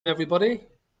Everybody,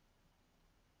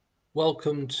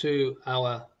 welcome to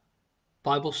our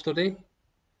Bible study.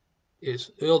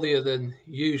 It's earlier than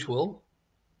usual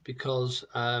because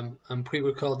I'm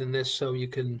pre-recording this so you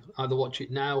can either watch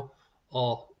it now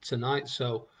or tonight.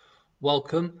 So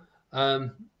welcome.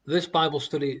 This Bible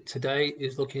study today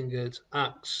is looking at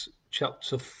Acts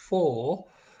chapter 4,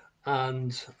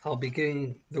 and I'll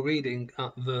begin the reading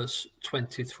at verse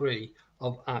 23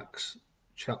 of Acts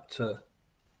chapter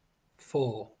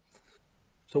 4.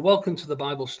 So welcome to the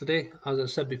Bible study. As I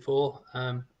said before,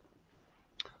 I'm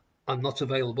not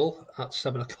available at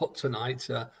 7 o'clock tonight.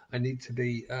 I need to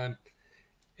be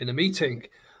in a meeting,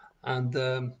 and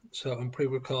so I'm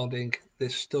pre-recording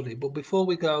this study. But before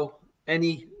we go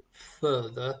any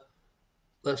further,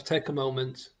 let's take a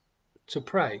moment to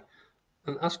pray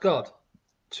and ask God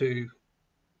to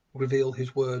reveal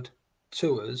His word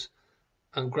to us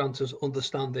and grant us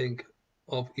understanding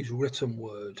of His written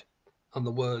word and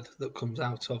the word that comes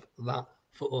out of that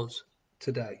for us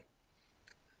today.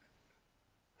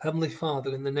 Heavenly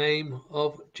Father, in the name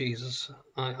of Jesus,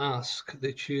 I ask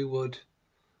that you would,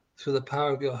 through the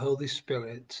power of your Holy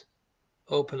Spirit,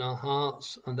 open our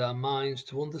hearts and our minds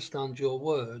to understand your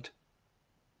word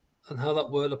and how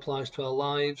that word applies to our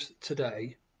lives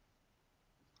today.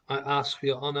 I ask for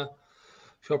your honor,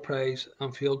 for your praise,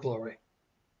 and for your glory.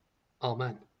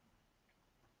 Amen.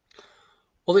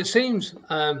 Well, it seems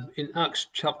in Acts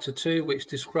chapter 2, which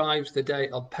describes the day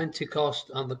of Pentecost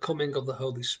and the coming of the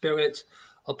Holy Spirit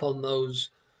upon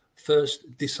those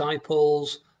first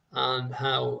disciples, and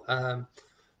how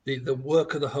the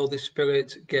work of the Holy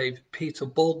Spirit gave Peter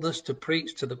boldness to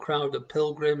preach to the crowd of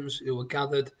pilgrims who were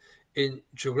gathered in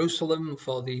Jerusalem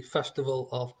for the festival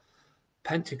of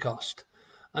Pentecost.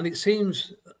 And it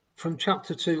seems from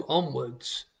chapter 2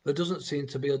 onwards, there doesn't seem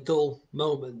to be a dull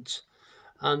moment.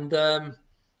 And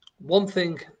one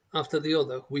thing after the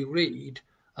other, we read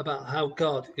about how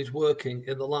God is working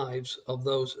in the lives of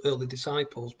those early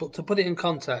disciples. But to put it in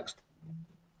context,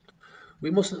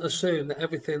 we mustn't assume that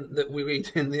everything that we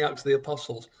read in the Acts of the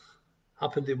Apostles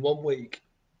happened in 1 week.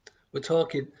 We're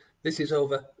talking, this is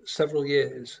over several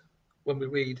years when we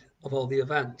read of all the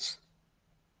events.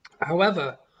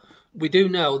 However, we do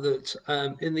know that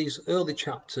in these early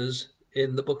chapters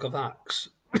in the book of Acts,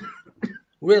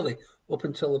 really up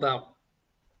until about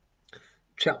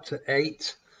chapter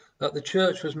 8, that the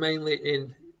church was mainly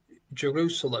in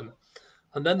Jerusalem.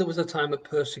 And then there was a time of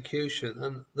persecution,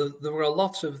 and there were a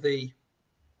lot of the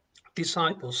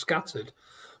disciples scattered.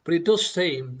 But it does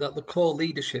seem that the core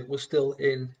leadership was still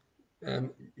in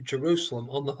Jerusalem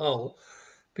on the whole,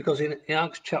 because in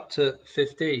Acts chapter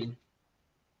 15,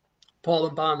 Paul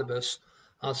and Barnabas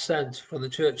are sent from the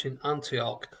church in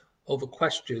Antioch over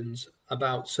questions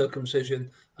about circumcision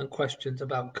and questions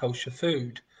about kosher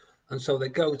food. And so they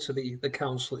go to the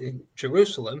council in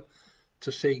Jerusalem to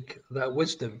seek their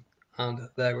wisdom and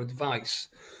their advice.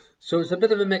 So it's a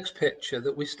bit of a mixed picture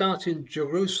that we start in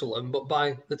Jerusalem, but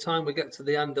by the time we get to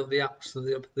the end of the Acts of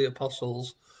the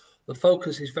Apostles, the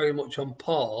focus is very much on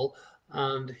Paul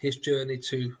and his journey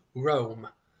to Rome.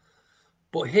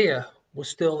 But here we're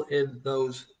still in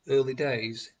those early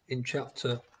days in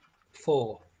chapter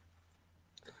 4.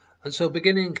 And so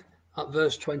beginning at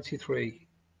verse 23,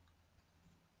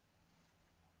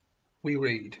 we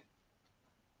read,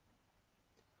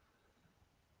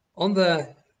 "On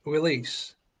their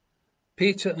release,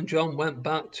 Peter and John went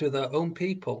back to their own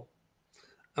people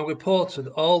and reported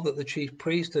all that the chief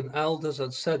priests and elders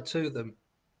had said to them.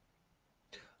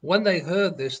 When they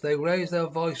heard this, they raised their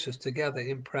voices together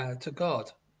in prayer to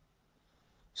God.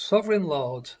 'Sovereign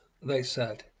Lord,' they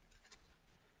said,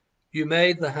 'you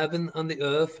made the heaven and the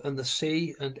earth and the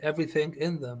sea and everything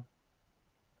in them.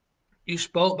 You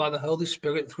spoke by the Holy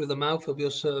Spirit through the mouth of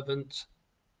your servant,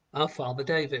 our father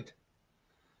David.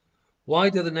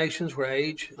 Why do the nations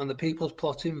rage and the peoples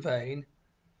plot in vain?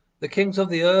 The kings of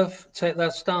the earth take their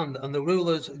stand, and the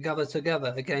rulers gather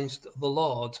together against the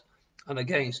Lord and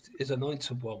against his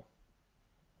anointed one.'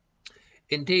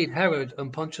 Indeed, Herod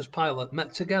and Pontius Pilate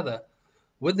met together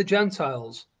with the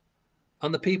Gentiles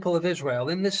and the people of Israel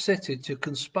in this city to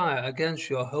conspire against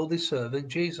your holy servant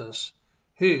Jesus,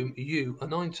 whom you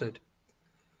anointed.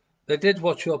 They did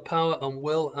what your power and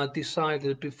will had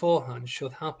decided beforehand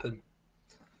should happen.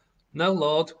 Now,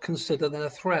 Lord, consider their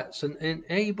threats and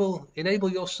enable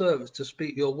your servants to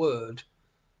speak your word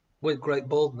with great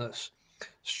boldness.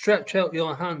 Stretch out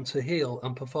your hand to heal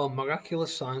and perform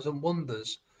miraculous signs and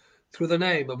wonders through the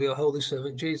name of your holy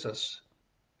servant Jesus."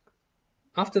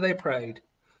 After they prayed,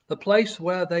 the place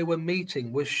where they were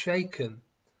meeting was shaken,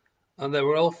 and they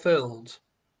were all filled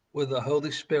with the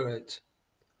Holy Spirit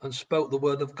and spoke the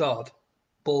word of God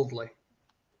boldly.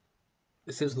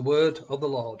 This is the word of the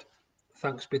Lord.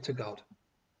 Thanks be to God.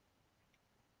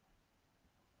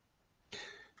 It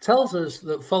tells us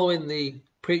that following the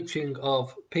preaching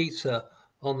of Peter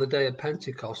on the day of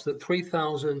Pentecost, that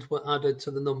 3,000 were added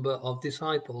to the number of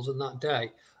disciples on that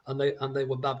day, and they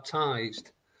were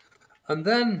baptized. And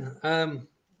then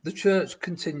the church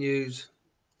continues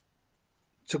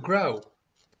to grow.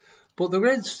 But there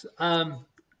is an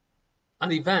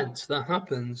event that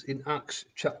happens in Acts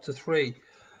chapter 3.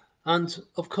 And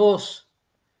of course,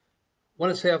 when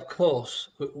I say of course,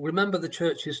 remember the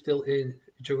church is still in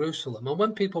Jerusalem. And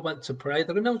when people went to pray,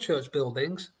 there are no church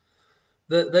buildings.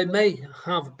 They may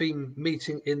have been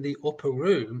meeting in the upper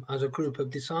room as a group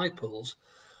of disciples,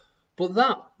 but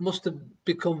that must have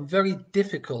become very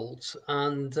difficult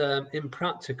and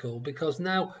impractical, because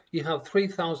now you have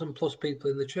 3,000 plus people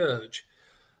in the church.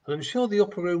 And I'm sure the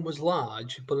upper room was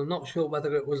large, but I'm not sure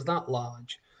whether it was that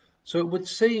large. So it would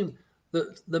seem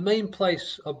that the main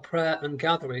place of prayer and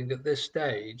gathering at this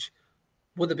stage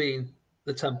would have been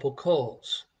the temple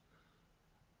courts.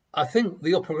 I think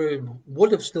the upper room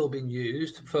would have still been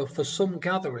used for some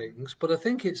gatherings, but I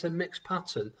think it's a mixed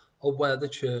pattern of where the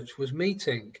church was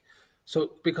meeting.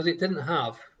 So because it didn't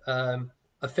have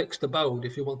a fixed abode,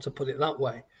 if you want to put it that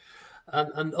way.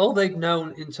 And all they've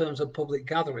known in terms of public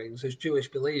gatherings as Jewish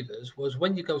believers was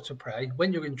when you go to pray,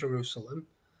 when you're in Jerusalem,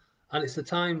 and it's the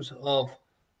times of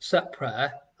set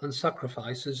prayer and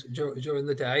sacrifices during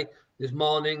the day. There's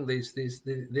morning, there's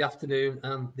the afternoon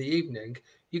and the evening.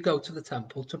 You go to the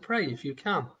temple to pray if you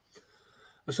can.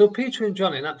 And so Peter and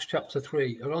John in Acts chapter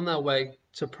 3 are on their way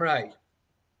to pray.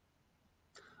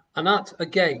 And at a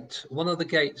gate, one of the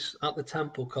gates at the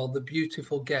temple called the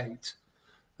Beautiful Gate,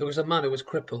 there was a man who was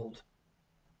crippled.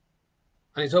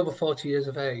 And he's over 40 years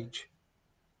of age.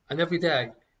 And every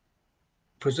day,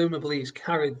 presumably he's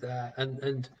carried there,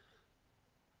 and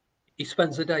he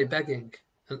spends the day begging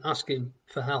and asking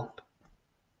for help.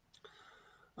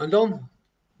 And on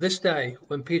this day,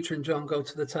 when Peter and John go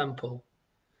to the temple,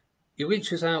 he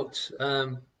reaches out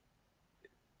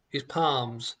his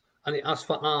palms and he asks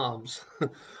for alms.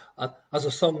 As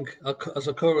a song, as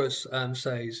a chorus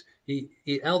says, he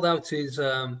held out his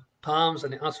palms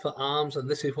and he asked for alms, and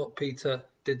this is what Peter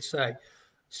did say: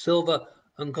 "Silver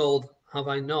and gold have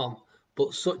I none,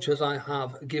 but such as I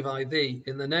have give I thee.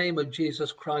 In the name of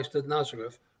Jesus Christ of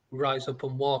Nazareth, rise up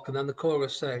and walk." And then the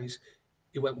chorus says,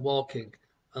 he went walking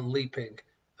and leaping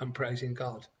and praising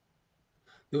God.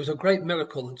 There was a great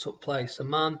miracle that took place. A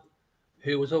man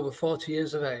who was over 40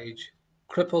 years of age,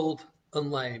 crippled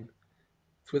and lame,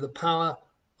 through the power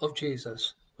of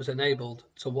Jesus, was enabled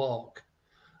to walk.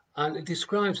 And it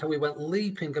describes how he went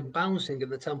leaping and bouncing in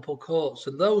the temple courts.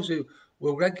 And those who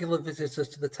were regular visitors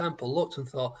to the temple looked and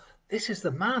thought, this is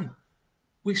the man.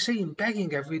 We see him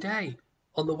begging every day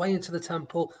on the way into the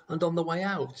temple and on the way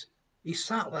out. He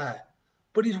sat there,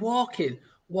 but he's walking.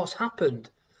 What's happened?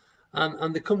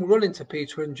 And they come running to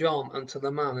Peter and John and to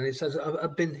the man, and he says,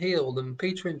 I've been healed. And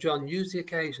Peter and John use the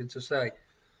occasion to say,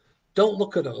 don't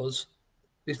look at us.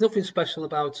 There's nothing special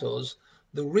about us.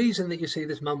 The reason that you see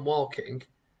this man walking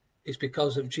is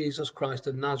because of Jesus Christ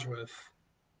of Nazareth,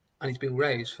 and he's been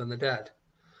raised from the dead.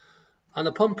 And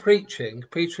upon preaching,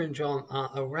 Peter and John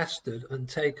are arrested and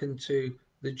taken to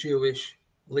the Jewish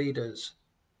leaders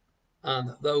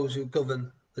and those who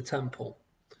govern the temple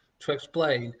to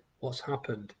explain what's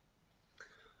happened.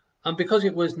 And because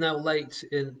it was now late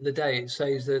in the day, it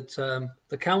says that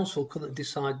the council couldn't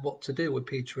decide what to do with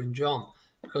Peter and John,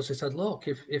 because they said, look,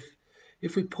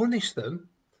 if we punish them,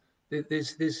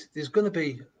 there's going to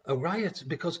be a riot,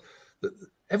 because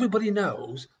everybody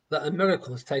knows that a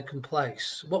miracle has taken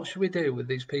place. What should we do with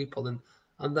these people?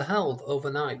 And they're held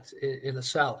overnight in a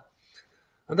cell.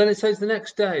 And then it says the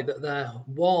next day that they're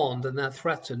warned and they're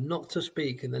threatened not to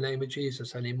speak in the name of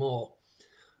Jesus anymore.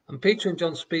 And Peter and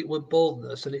John speak with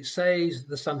boldness, and it says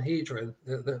the Sanhedrin,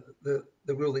 the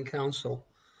ruling council,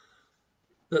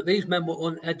 that these men were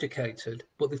uneducated,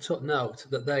 but they took note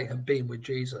that they had been with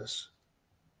Jesus,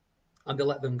 and they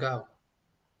let them go.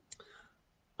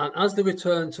 And as they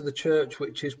return to the church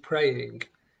which is praying,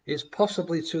 is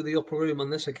possibly to the upper room on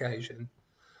this occasion,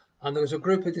 and there is a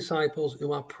group of disciples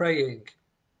who are praying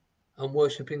and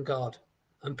worshipping God.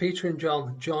 And Peter and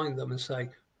John join them and say,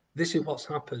 this is what's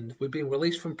happened. We've been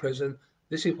released from prison.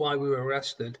 This is why we were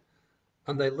arrested.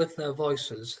 And they lift their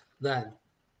voices then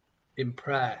in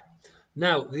prayer.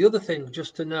 Now, the other thing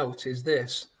just to note is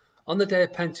this. On the day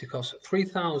of Pentecost,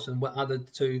 3,000 were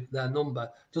added to their number.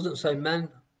 It doesn't say men,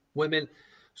 women.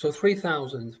 So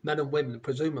 3,000 men and women,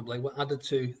 presumably, were added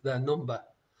to their number.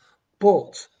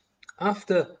 But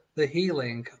after the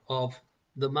healing of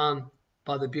the man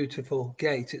by the beautiful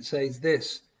gate, it says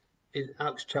this: in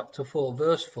Acts chapter 4,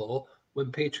 verse 4,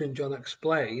 when Peter and John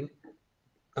explain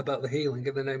about the healing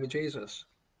in the name of Jesus.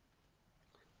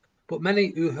 But many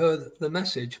who heard the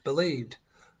message believed,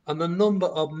 and the number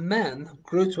of men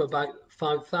grew to about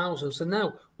 5,000. So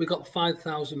now we got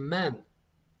 5,000 men.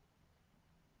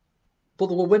 But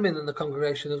there were women in the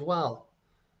congregation as well.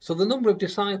 So the number of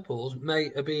disciples may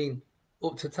have been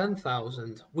up to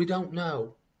 10,000. We don't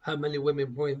know how many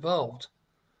women were involved.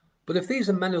 But if these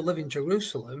are men who live in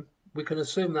Jerusalem, we can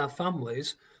assume their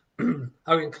families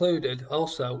are included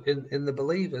also in the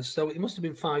believers. So it must have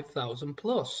been 5,000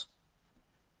 plus.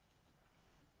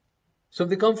 So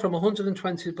they've gone from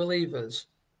 120 believers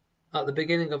at the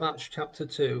beginning of Acts chapter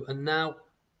 2, and now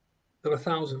there are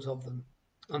thousands of them,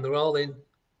 and they're all in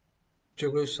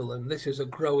Jerusalem. This is a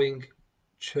growing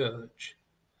church.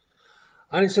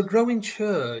 And it's a growing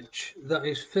church that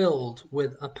is filled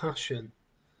with a passion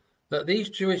that these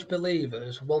Jewish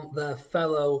believers want their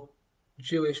fellow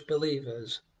Jewish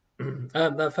believers,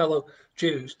 their fellow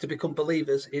Jews, to become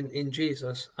believers in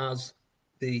Jesus as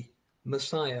the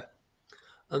Messiah.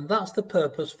 And that's the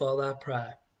purpose for their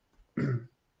prayer.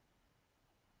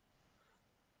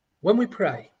 When we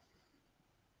pray,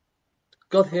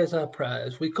 God hears our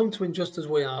prayers. We come to him just as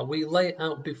we are. We lay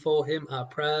out before him our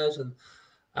prayers and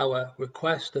our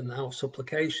requests and our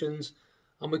supplications.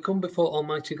 And we come before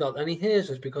Almighty God. And he hears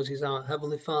us because he's our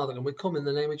Heavenly Father. And we come in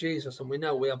the name of Jesus. And we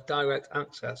know we have direct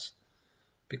access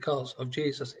because of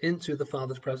Jesus into the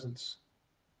Father's presence.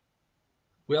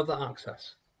 We have that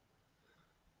access.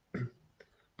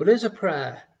 But here's a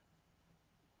prayer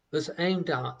that's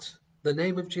aimed at the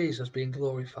name of Jesus being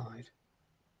glorified.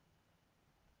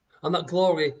 And that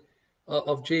glory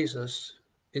of Jesus,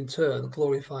 in turn,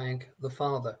 glorifying the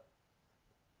Father.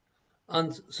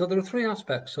 And so there are three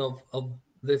aspects of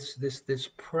this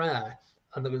prayer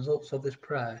and the results of this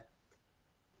prayer,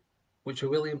 which are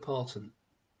really important.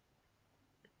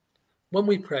 When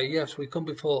we pray, yes, we come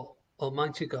before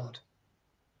Almighty God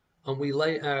and we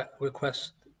lay our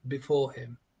requests before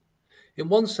him. In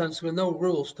one sense, there are no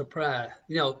rules to prayer.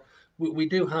 You know, we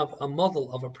do have a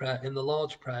model of a prayer in the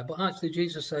Lord's Prayer, but actually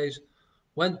Jesus says,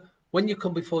 when you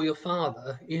come before your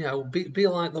Father, you know, be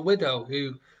like the widow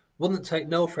who wouldn't take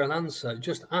no for an answer.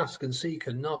 Just ask and seek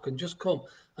and knock and just come.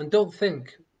 And don't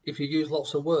think, if you use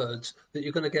lots of words, that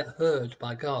you're going to get heard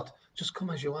by God. Just come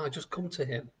as you are. Just come to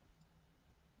him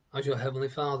as your Heavenly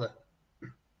Father.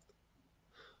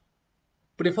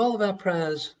 But if all of our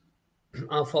prayers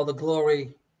are for the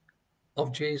glory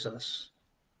of Jesus,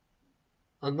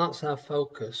 and that's our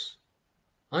focus,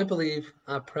 I believe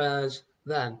our prayers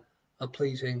then are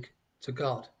pleasing to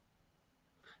God.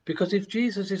 Because if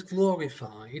Jesus is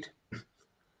glorified,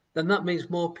 then that means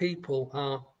more people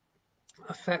are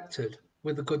affected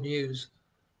with the good news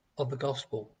of the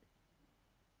gospel.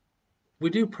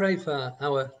 We do pray for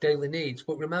our daily needs,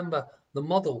 but remember the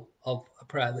model of a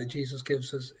prayer that Jesus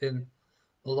gives us in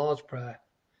the Lord's Prayer.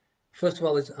 First of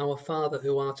all is our Father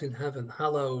who art in heaven,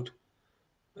 hallowed,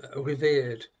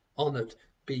 revered, honoured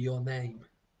be your name.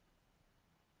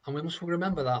 And we must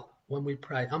remember that when we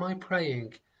pray. Am I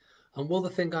praying? And will the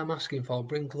thing I'm asking for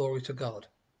bring glory to God?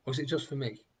 Or is it just for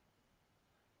me?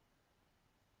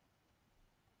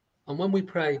 And when we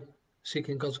pray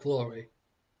seeking God's glory,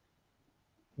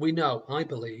 we know, I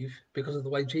believe, because of the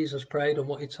way Jesus prayed and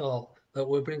what he taught, that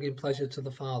we're bringing pleasure to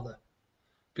the Father.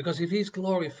 Because if he's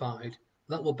glorified,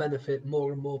 that will benefit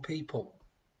more and more people.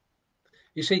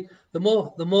 You see, the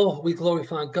more we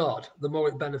glorify God, the more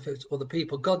it benefits other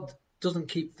people. God doesn't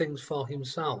keep things for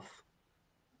himself.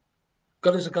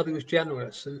 God is a God who is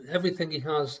generous, and everything he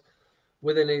has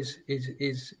within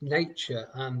his nature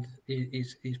and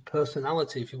his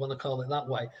personality, if you want to call it that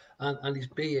way, and his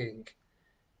being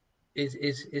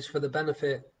is for the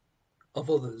benefit of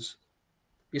others.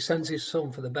 He sends his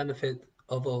Son for the benefit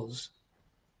of us.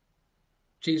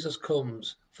 Jesus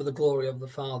comes for the glory of the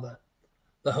Father.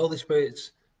 The Holy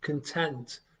Spirit's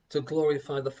content to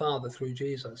glorify the Father through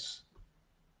Jesus.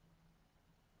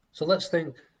 So let's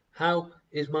think, how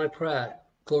is my prayer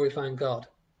glorifying God?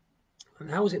 And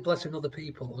how is it blessing other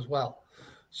people as well?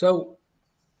 So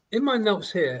in my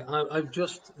notes here,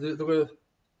 there were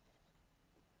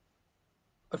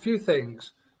a few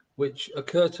things which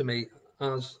occur to me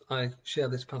as I share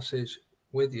this passage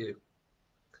with you.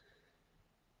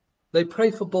 They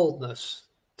pray for boldness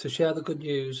to share the good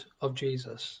news of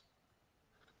Jesus.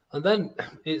 And then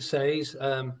it says,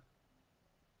 the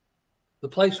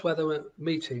place where they were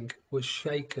meeting was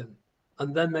shaken,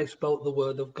 and then they spoke the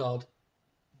word of God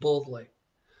boldly.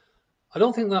 I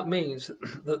don't think that means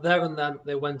that there and then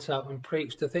they went out and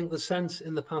preached. I think the sense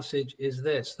in the passage is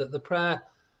this, that the prayer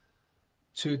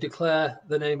to declare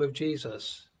the name of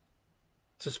Jesus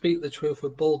to speak the truth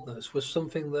with boldness was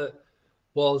something that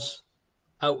was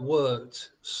outworked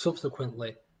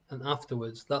subsequently and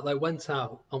afterwards, that they went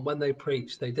out and when they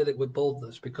preached, they did it with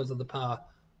boldness because of the power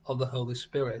of the Holy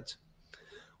Spirit.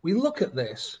 We look at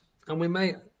this and we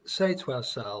may say to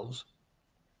ourselves,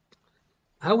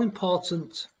 how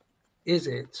important is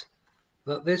it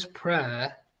that this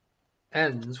prayer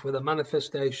ends with a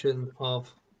manifestation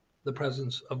of the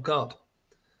presence of God?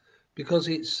 Because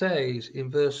it says in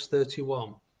verse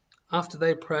 31, after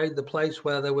they prayed, the place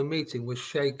where they were meeting was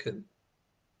shaken,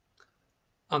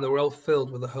 and they were all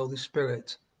filled with the Holy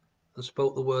Spirit and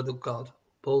spoke the word of God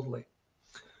boldly.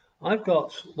 I've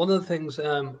got one of the things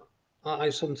I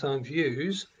sometimes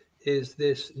use is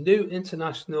this New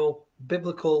International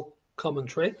Biblical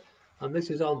Commentary, and this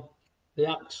is on the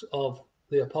Acts of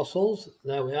the Apostles.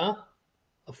 There we are.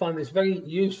 I find this very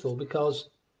useful because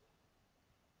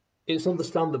it's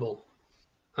understandable,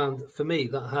 and for me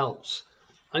that helps.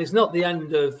 And it's not the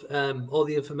end of all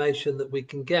the information that we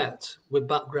can get with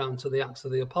background to the Acts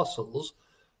of the Apostles,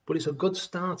 but it's a good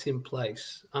starting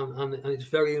place, and it's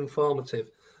very informative,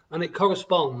 and it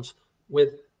corresponds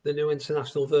with the New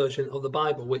International Version of the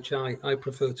Bible, which I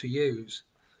prefer to use.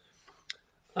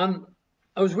 And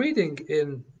I was reading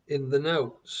in the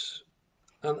notes,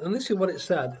 and this is what it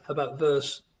said about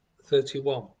verse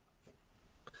 31.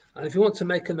 And if you want to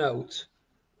make a note,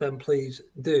 then please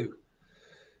do.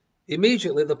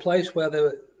 Immediately the place where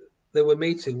they were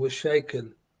meeting was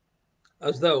shaken,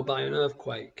 as though by an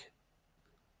earthquake,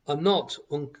 a not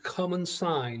uncommon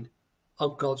sign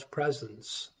of God's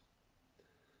presence.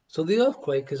 So the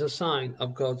earthquake is a sign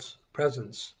of God's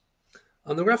presence.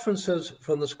 And the references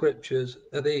from the scriptures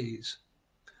are these.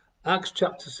 Acts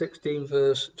chapter 16,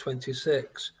 verse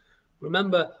 26.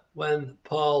 Remember when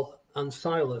Paul and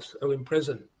Silas are in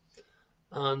prison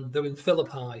and they're in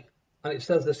Philippi, and it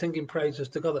says they're singing praises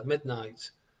to God at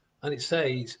midnight, and it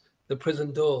says the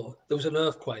prison door, there was an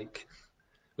earthquake,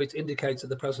 which indicated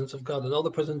the presence of God, and all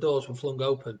the prison doors were flung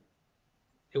open.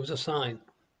 It was a sign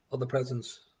of the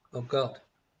presence of God.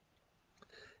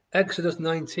 Exodus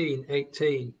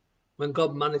 19:18, when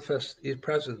God manifests his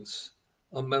presence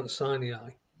on Mount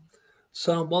Sinai.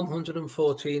 Psalm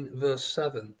 114, verse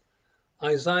 7.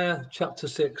 Isaiah chapter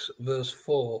 6, verse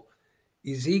 4.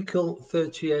 Ezekiel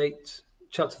 38,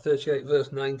 chapter 38,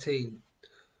 verse 19.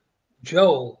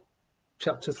 Joel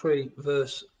chapter 3,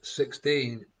 verse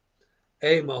 16.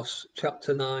 Amos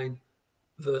chapter 9,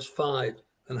 verse 5.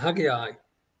 And Haggai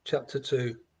chapter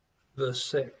 2, verse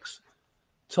 6.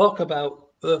 Talk about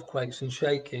earthquakes and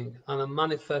shaking and a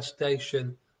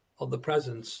manifestation of the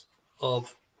presence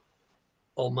of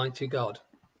Almighty God.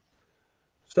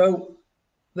 So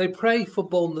they pray for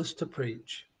boldness to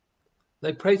preach.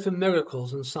 They pray for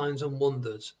miracles and signs and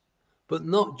wonders, but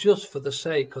not just for the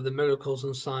sake of the miracles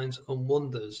and signs and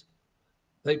wonders.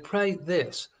 They pray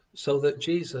this so that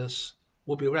Jesus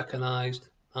will be recognized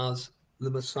as the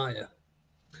Messiah.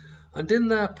 And in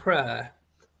their prayer,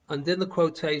 and in the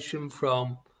quotation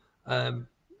from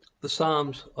the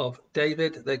Psalms of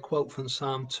David, they quote from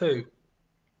Psalm 2.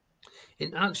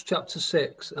 In Acts chapter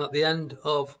 6, at the end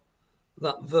of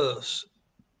that verse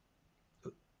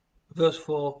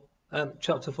 4,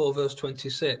 chapter 4, verse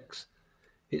 26,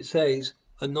 it says,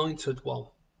 anointed one,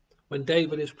 when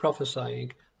David is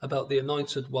prophesying about the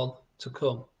anointed one to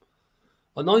come.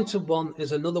 Anointed one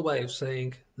is another way of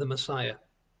saying the Messiah.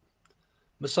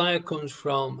 Messiah comes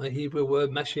from a Hebrew word,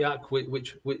 Meshiach,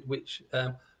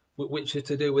 which is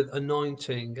to do with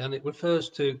anointing, and it refers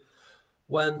to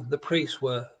when the priests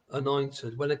were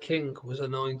anointed, when a king was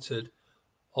anointed,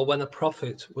 or when a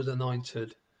prophet was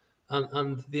anointed.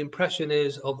 And the impression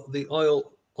is of the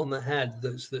oil on the head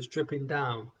that's dripping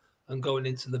down and going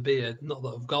into the beard. Not that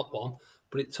I've got one,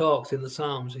 but it talks in the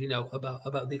Psalms,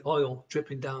 about the oil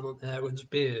dripping down on Aaron's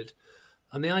beard.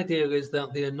 And the idea is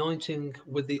that the anointing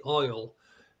with the oil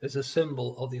is a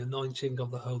symbol of the anointing of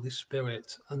the Holy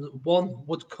Spirit. And one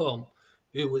would come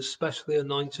who was specially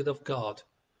anointed of God,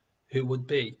 who would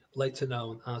be later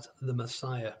known as the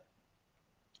Messiah.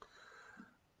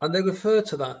 And they refer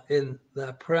to that in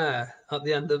their prayer at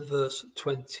the end of verse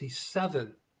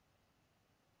 27,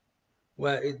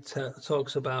 where it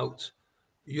talks about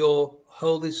your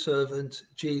holy servant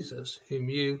Jesus, whom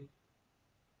you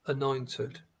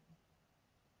anointed.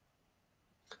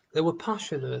 They were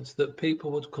passionate that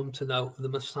people would come to know the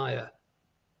Messiah,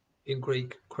 in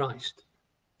Greek, Christ,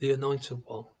 the anointed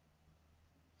one.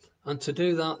 And to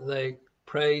do that, they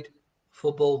prayed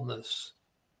for boldness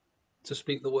to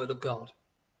speak the word of God.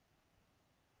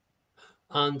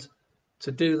 And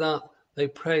to do that, they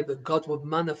prayed that God would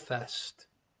manifest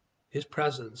his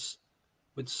presence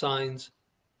with signs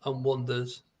and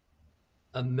wonders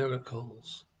and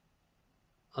miracles,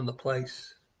 and the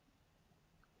place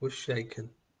was shaken.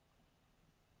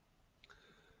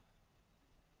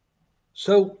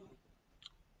 So,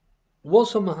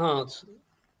 what's on my heart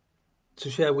to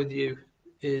share with you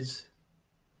is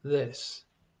this,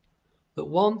 that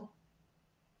one,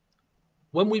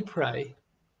 when we pray,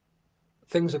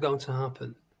 things are going to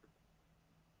happen.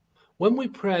 When we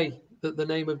pray that the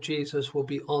name of Jesus will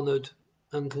be honoured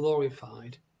and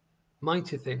glorified,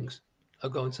 mighty things are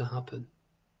going to happen.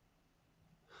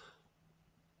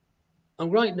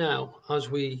 And right now, as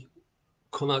we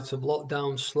come out of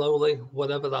lockdown slowly,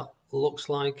 whatever that looks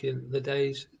like in the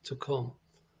days to come,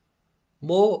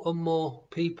 more and more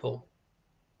people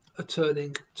are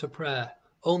turning to prayer.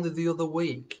 Only the other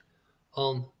week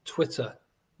on Twitter,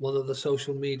 one of the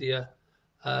social media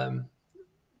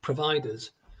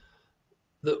providers,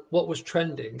 that what was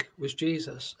trending was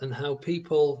Jesus, and how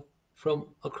people from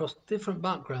across different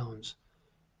backgrounds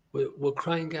were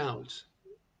crying out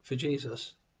for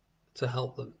Jesus to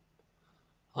help them.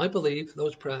 I believe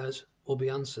those prayers will be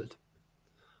answered.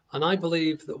 And I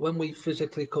believe that when we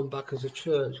physically come back as a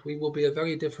church, we will be a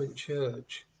very different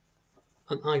church.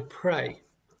 And I pray,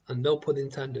 and no pun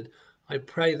intended, I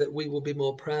pray that we will be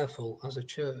more prayerful as a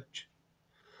church.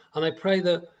 And I pray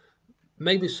that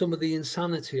maybe some of the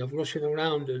insanity of rushing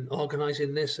around and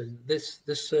organising this and this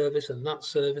service and that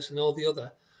service and all the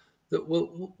other, that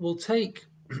we'll take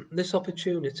this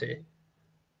opportunity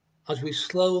as we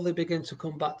slowly begin to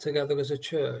come back together as a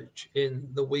church in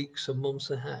the weeks and months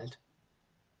ahead,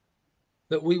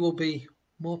 that we will be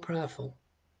more prayerful.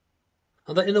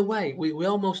 And that in a way, we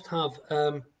almost have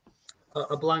a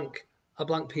blank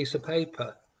piece of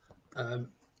paper,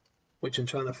 which I'm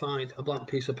trying to find, a blank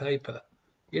piece of paper.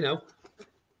 You know,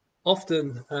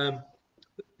 often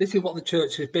this is what the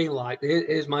church has been like.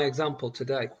 Here's my example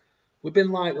today. We've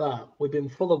been like that. We've been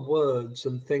full of words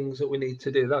and things that we need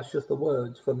to do. That's just the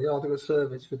words from the order of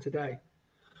service for today.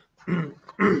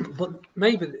 But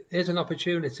maybe here's an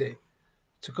opportunity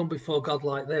to come before God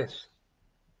like this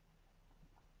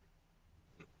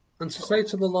and to say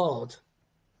to the Lord,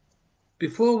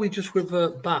 before we just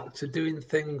revert back to doing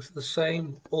things the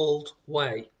same old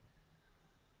way,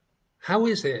 how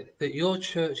is it that your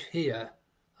church here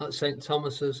at St.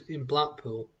 Thomas's in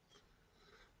Blackpool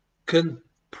can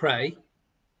pray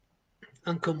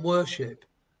and can worship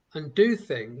and do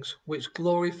things which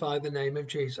glorify the name of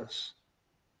Jesus?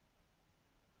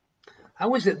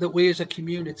 How is it that we as a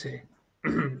community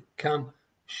can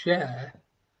share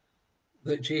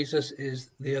that Jesus is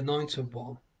the anointed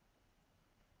one?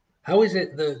 How is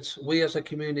it that we as a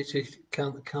community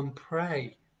can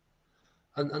pray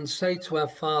and say to our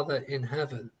Father in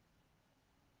heaven,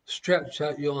 stretch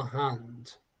out your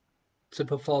hand to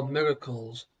perform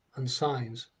miracles and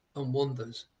signs and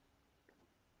wonders?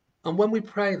 And when we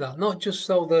pray that, not just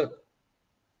so that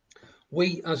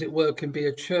we, as it were, can be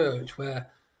a church where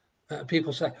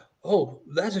people say, oh,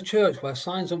 there's a church where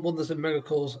signs and wonders and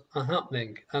miracles are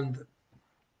happening. And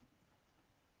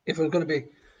if we're going to be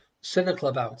cynical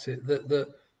about it,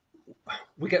 that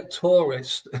we get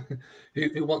tourists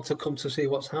who want to come to see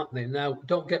what's happening. Now,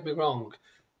 don't get me wrong,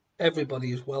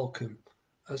 everybody is welcome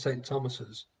at St.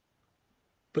 Thomas's.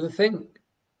 But I think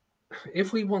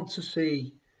if we want to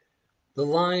see the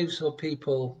lives of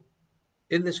people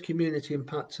in this community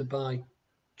impacted by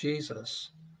Jesus,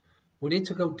 we need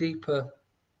to go deeper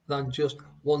than just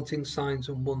wanting signs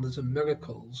and wonders and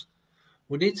miracles.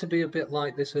 We need to be a bit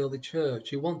like this early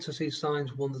church. You want to see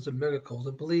signs, wonders and miracles,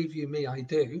 and believe you me, I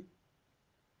do,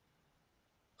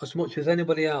 as much as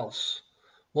anybody else,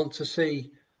 want to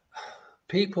see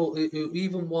people who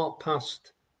even walk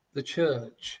past the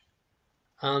church,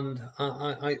 and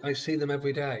I see them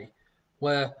every day,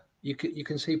 where you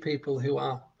can see people who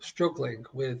are struggling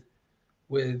with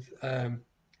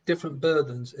different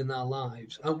burdens in their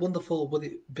lives. How wonderful would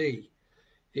it be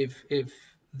if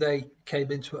they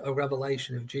came into a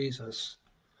revelation of Jesus?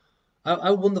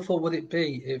 How wonderful would it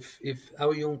be if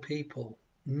our young people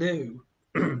knew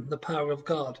the power of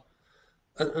God,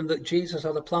 and that Jesus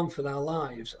had a plan for their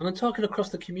lives? And I'm talking across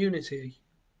the community.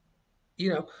 You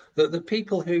know, the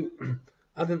people who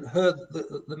hadn't heard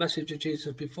the message of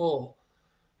Jesus before,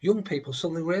 young people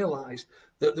suddenly realised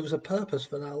that there was a purpose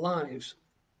for their lives.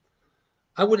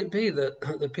 How would it be that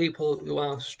the people who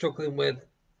are struggling with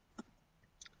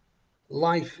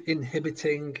life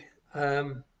inhibiting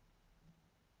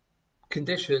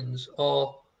conditions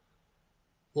or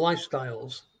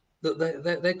lifestyles,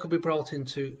 that they could be brought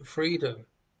into freedom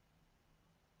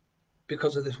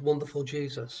because of this wonderful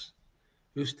Jesus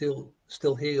who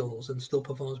still heals and still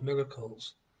performs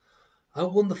miracles? How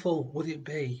wonderful would it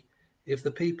be if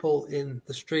the people in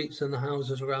the streets and the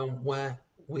houses around where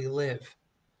we live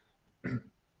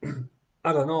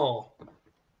had an awe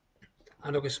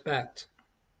and a respect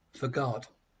for God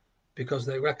because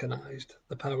they recognised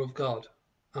the power of God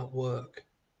at work.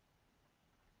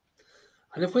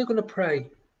 And if we're going to pray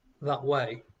that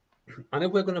way, and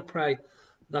if we're going to pray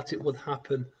that it would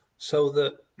happen so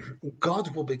that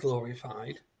God will be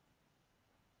glorified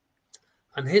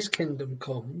and his kingdom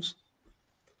comes,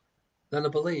 then I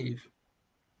believe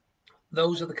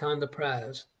those are the kind of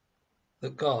prayers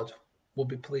that God will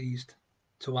be pleased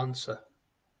to answer.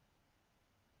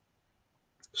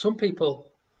 Some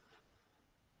people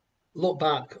look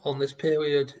back on this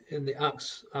period in the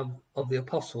Acts of the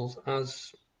Apostles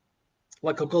as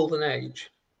like a golden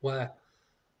age where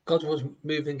God was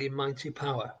moving in mighty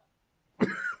power.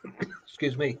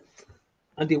 Excuse me.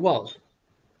 And he was.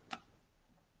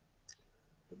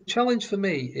 The challenge for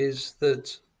me is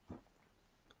that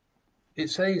it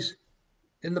says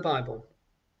in the Bible,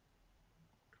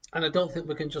 and I don't think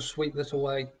we can just sweep this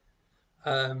away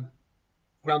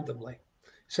randomly. It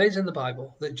says in the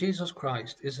Bible that Jesus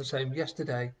Christ is the same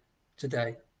yesterday,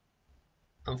 today,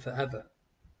 and forever.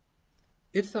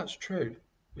 If that's true,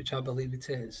 which I believe it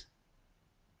is,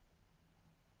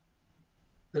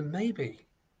 then maybe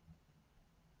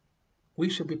we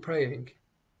should be praying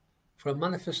for a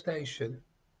manifestation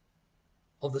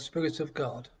of the Spirit of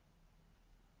God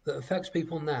that affects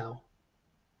people now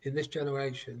in this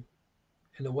generation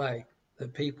in a way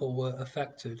that people were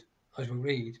affected, as we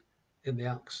read in the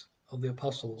Acts of the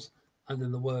Apostles and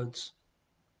in the words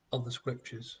of the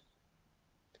Scriptures.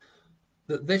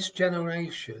 That this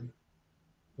generation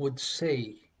would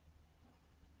see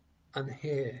and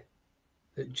hear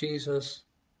that Jesus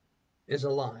is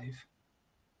alive,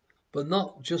 but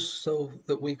not just so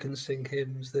that we can sing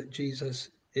hymns that Jesus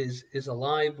is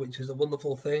alive, which is a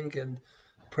wonderful thing, and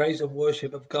praise and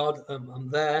worship of God. I'm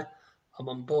there, I'm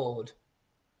on board.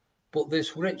 But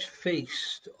this rich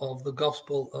feast of the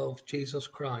gospel of Jesus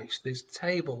Christ, this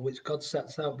table which God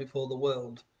sets out before the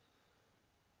world,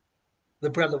 the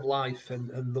bread of life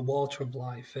and the water of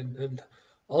life, and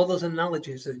all those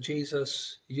analogies that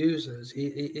Jesus uses. He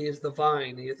is the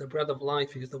vine, he is the bread of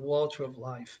life, he is the water of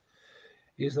life,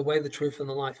 he is the way, the truth, and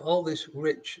the life. All this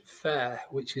rich fare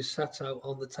which is set out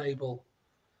on the table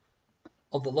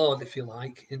of the Lord, if you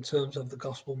like, in terms of the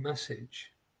gospel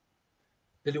message,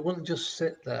 that it wouldn't just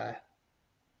sit there,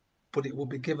 but it will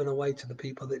be given away to the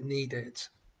people that need it.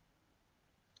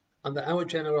 And that our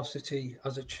generosity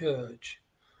as a church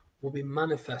will be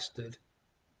manifested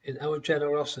in our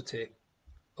generosity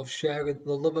of sharing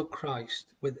the love of Christ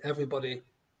with everybody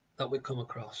that we come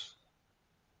across,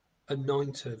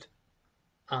 anointed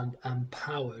and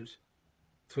empowered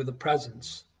through the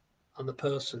presence and the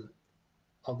person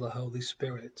of the Holy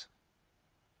Spirit.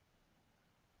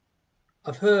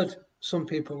 I've heard some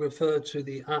people refer to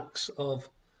the Acts of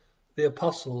the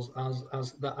Apostles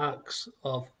as the Acts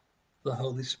of the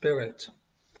Holy Spirit.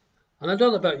 And I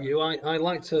don't know about you, I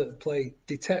like to play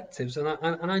detectives, and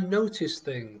I notice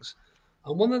things.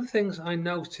 And one of the things I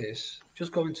notice,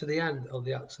 just going to the end of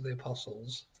the Acts of the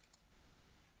Apostles,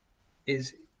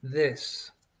 is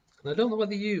this. And I don't know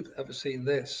whether you've ever seen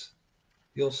this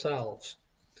yourselves,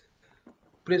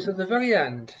 but it's at the very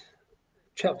end,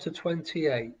 chapter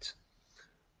 28.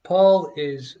 Paul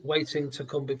is waiting to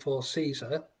come before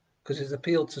Caesar because he's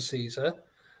appealed to Caesar,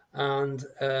 and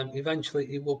eventually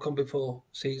he will come before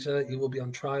Caesar. He will be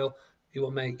on trial. He will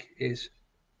make his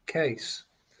case.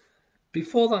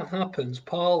 Before that happens,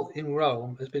 Paul in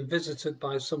Rome has been visited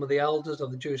by some of the elders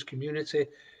of the Jewish community.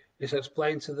 He's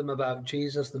explained to them about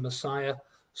Jesus, the Messiah.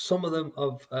 Some of them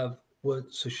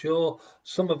weren't so sure.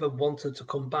 Some of them wanted to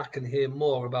come back and hear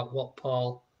more about what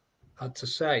Paul had to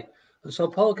say. And so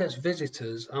Paul gets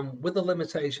visitors, and with the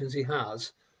limitations he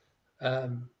has,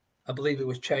 I believe he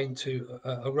was chained to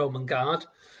a Roman guard.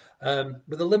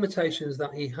 With the limitations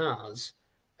that he has,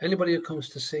 anybody who comes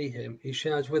to see him, he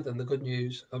shares with them the good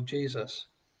news of Jesus.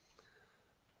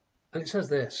 And it says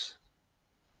this,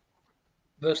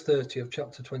 verse 30 of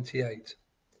chapter 28.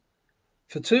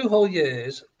 For 2 whole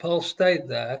years, Paul stayed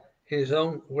there in his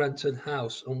own rented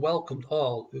house and welcomed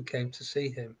all who came to see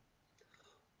him.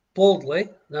 Boldly,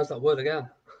 there's that word again,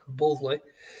 boldly,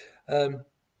 and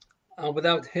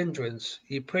without hindrance,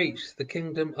 he preached the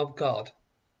kingdom of God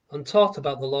and taught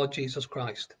about the Lord Jesus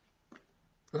Christ.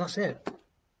 And that's it.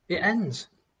 It ends.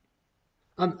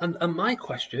 And my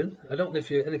question, I don't know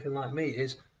if you're anything like me,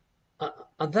 is,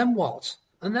 and then what?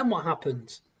 And then what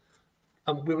happens?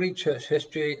 And we read church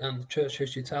history, and church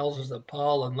history tells us that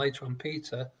Paul and later on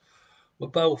Peter were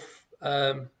both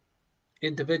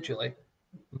individually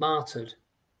martyred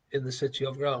in the city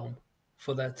of Rome.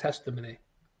 for their testimony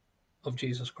of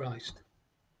Jesus Christ.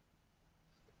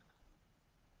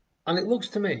 And it looks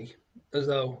to me as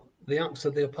though the Acts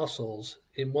of the Apostles,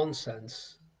 in one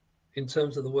sense, in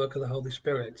terms of the work of the Holy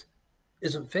Spirit,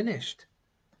 isn't finished.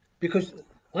 Because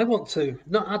I want to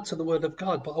not add to the Word of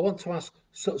God, but I want to ask,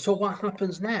 so what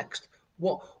happens next?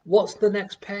 What's the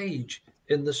next page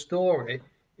in the story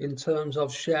in terms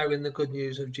of sharing the good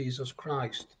news of Jesus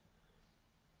Christ?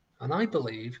 And I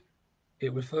believe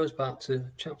it refers back to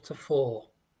chapter 4,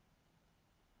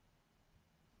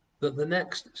 that the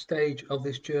next stage of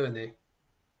this journey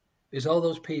is all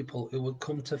those people who would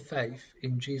come to faith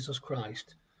in Jesus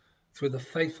Christ through the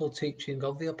faithful teaching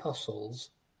of the apostles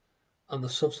and the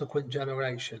subsequent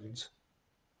generations,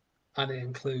 and it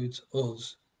includes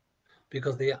us,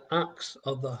 because the acts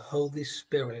of the Holy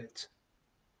Spirit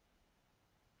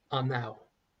are now.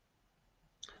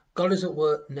 God is at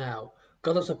work now.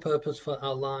 God has a purpose for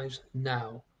our lives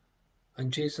now,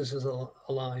 and Jesus is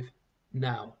alive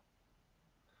now.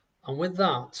 And with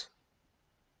that,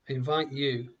 I invite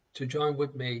you to join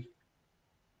with me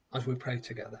as we pray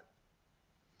together.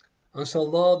 And so,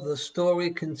 Lord, the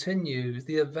story continues,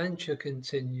 the adventure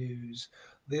continues,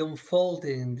 the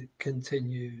unfolding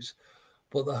continues,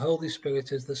 but the Holy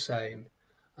Spirit is the same.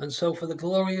 And so, for the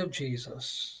glory of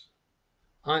Jesus,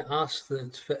 I ask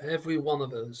that for every one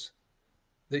of us,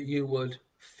 that you would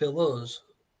fill us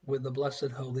with the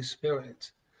blessed Holy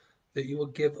Spirit, that you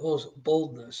would give us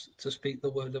boldness to speak the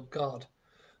word of God,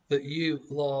 that you,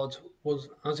 Lord, would,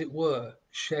 as it were,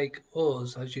 shake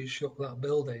us as you shook that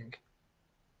building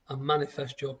and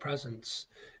manifest your presence.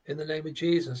 In the name of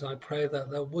Jesus, I pray that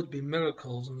there would be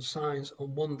miracles and signs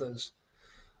and wonders,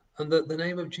 and that the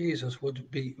name of Jesus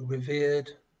would be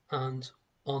revered and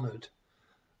honoured,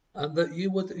 and that you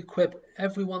would equip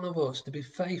every one of us to be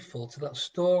faithful to that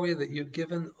story that you've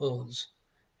given us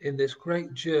in this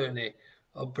great journey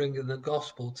of bringing the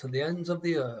gospel to the ends of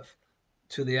the earth,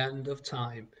 to the end of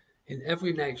time, in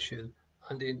every nation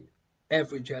and in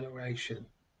every generation.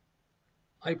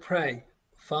 I pray,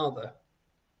 Father,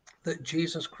 that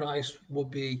Jesus Christ will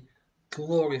be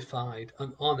glorified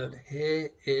and honoured here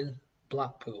in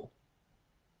Blackpool.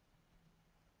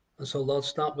 And so, Lord,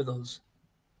 start with us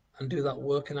and do that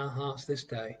work in our hearts this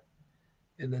day.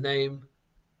 In the name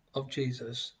of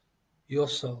Jesus, your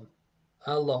Son,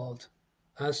 our Lord,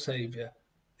 our Saviour,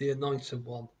 the Anointed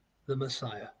One, the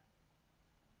Messiah.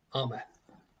 Amen.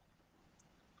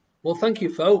 Well, thank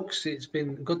you, folks. It's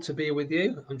been good to be with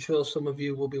you. I'm sure some of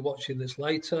you will be watching this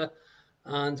later,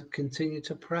 and continue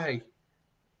to pray,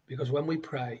 because when we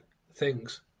pray,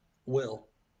 things will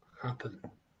happen.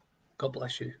 God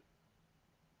bless you.